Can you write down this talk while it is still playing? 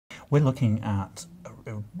We're looking at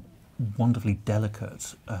a wonderfully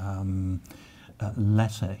delicate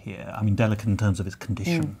letter here. I mean, delicate in terms of its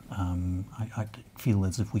condition. I feel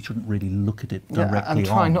as if we shouldn't really look at it directly. I'm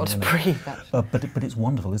trying not to breathe. But it's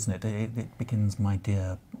wonderful, isn't it? It begins, my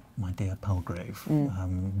dear Palgrave.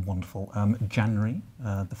 Wonderful. January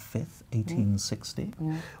the 5th, 1860.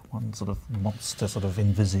 One sort of wants to sort of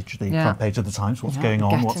envisage the front page of the Times. What's going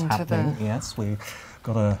on? What's happening? Yes, we've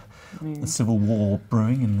got a civil war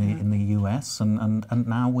brewing in the US, and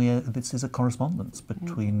now this is a correspondence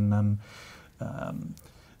between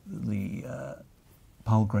the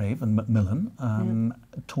Palgrave and Macmillan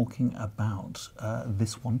talking about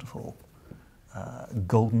this wonderful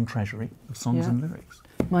Golden Treasury of songs and lyrics.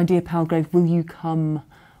 My dear Palgrave, will you come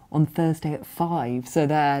on Thursday at 5? So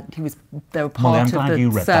they were part of I'm glad you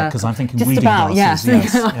read that, because I'm thinking just reading about,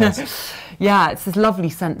 glasses. Yes. Yeah, it's this lovely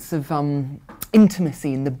sense of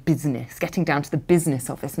intimacy in the business, getting down to the business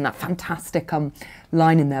of this, and that fantastic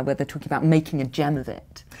line in there where they're talking about making a gem of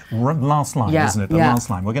it. Last line, isn't it? The last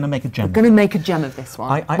line. We're going to make a gem. We're going to make a gem of this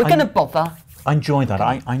one. We're going to bother. I enjoy that.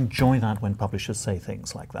 I enjoy that when publishers say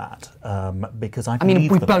things like that, because I mean,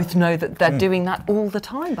 we them. both know that they're doing that all the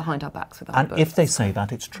time behind our backs with our books. And if they say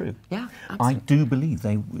that, it's true. Yeah, absolutely. I do believe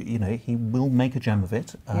he will make a gem of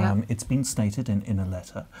it. It's been stated in a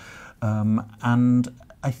letter, and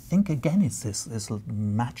I think again it's this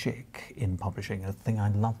magic in publishing, a thing I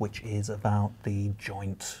love, which is about the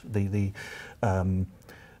joint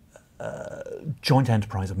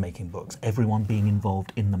enterprise of making books, everyone being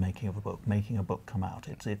involved in the making of a book, making a book come out.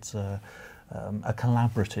 It's a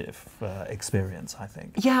collaborative experience, I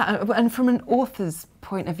think. Yeah, and from an author's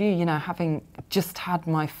point of view, having just had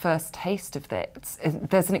my first taste of this,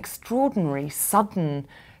 there's an extraordinary, sudden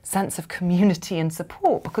sense of community and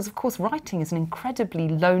support, because of course writing is an incredibly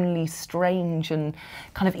lonely, strange and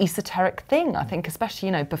kind of esoteric thing, I think,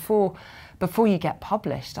 especially before you get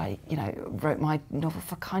published. I wrote my novel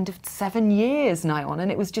for kind of 7 years now on,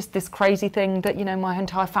 and it was just this crazy thing that my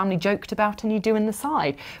entire family joked about and you do in the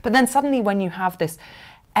side. But then suddenly when you have this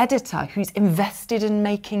editor who's invested in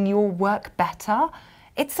making your work better,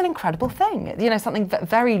 it's an incredible thing. Something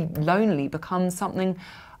very lonely becomes something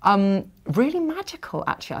really magical,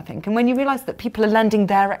 actually, I think. And when you realise that people are lending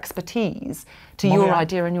their expertise to your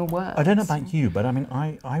idea and your work. I don't know about you, but I mean,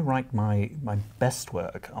 I write my best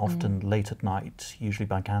work often late at night, usually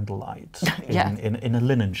by candlelight, in a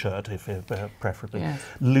linen shirt, if preferably,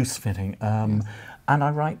 loose-fitting. And I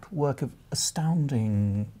write work of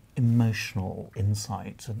astounding emotional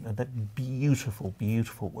insight and that beautiful,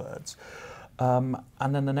 beautiful words. And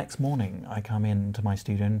then the next morning, I come into my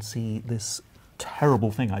studio and see this terrible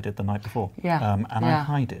thing I did the night before, and I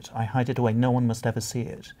hide it. I hide it away. No one must ever see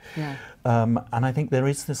it. And I think there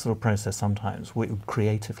is this sort of process sometimes.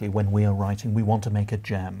 Creatively, when we are writing, we want to make a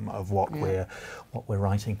gem of what we're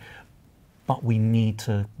writing, but we need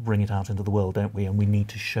to bring it out into the world, don't we? And we need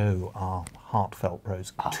to show our heartfelt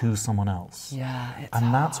prose to someone else.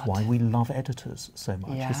 And that's why we love editors so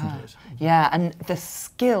much, isn't it? Yeah, and the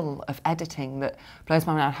skill of editing that blows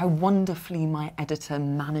my mind, how wonderfully my editor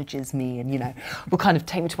manages me, and will kind of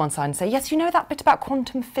take me to one side and say, yes, that bit about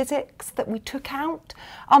quantum physics that we took out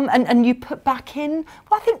and you put back in,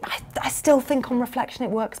 well, I still think on reflection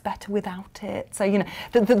it works better without it. So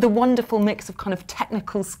the wonderful mix of kind of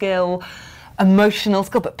technical skill, emotional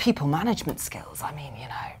skill, but people management skills. I mean,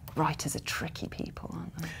 writers are tricky people,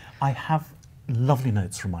 aren't they? I have lovely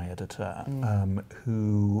notes from my editor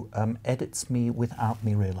who edits me without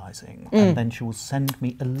me realising, and then she will send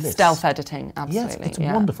me a list. Stealth editing, absolutely. Yes, it's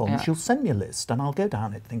wonderful. And she'll send me a list, and I'll go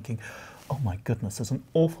down it thinking, oh my goodness, there's an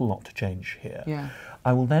awful lot to change here.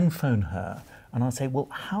 I will then phone her, and I'll say, well,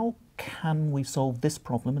 how can we solve this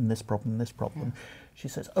problem and this problem and this problem? She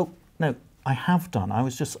says, oh, no, I have done. I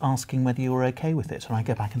was just asking whether you were okay with it. And I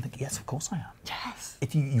go back and think, yes, of course I am. Yes.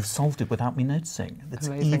 If you've solved it without me noticing, it's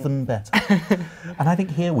Amazing. Even better. And I think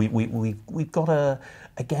here we've got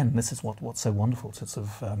again, this is what's so wonderful to sort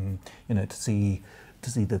of, to see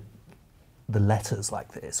the letters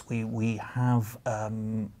like this. We have a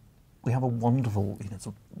wonderful sort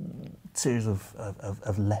of series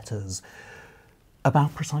of letters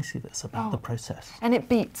about precisely this, about the process. And it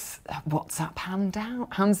beats WhatsApp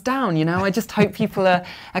hands down, I just hope people are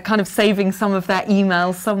kind of saving some of their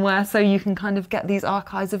emails somewhere so you can kind of get these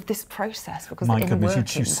archives of this process, because my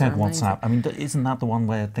goodness, you said WhatsApp. I mean, isn't that the one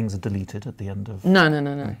where things are deleted at the end of...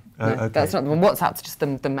 No. Okay. That's not the one. WhatsApp's just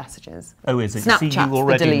the messages. Oh, is it? Snapchat's you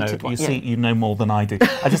already the deleted one. You know more than I do.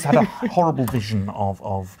 I just had a horrible vision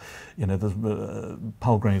of the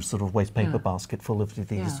Palgrave sort of waste paper basket full of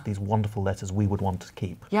these wonderful letters we would want to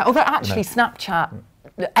keep. Yeah, although actually Snapchat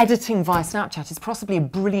editing via Snapchat is possibly a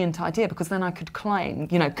brilliant idea, because then I could claim,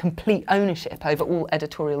 you know, complete ownership over all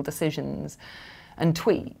editorial decisions and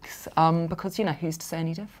tweaks, because, you know, who's to say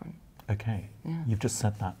any different? Okay, you've just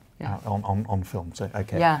said that on film, so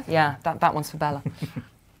okay. Yeah, that one's for Bella.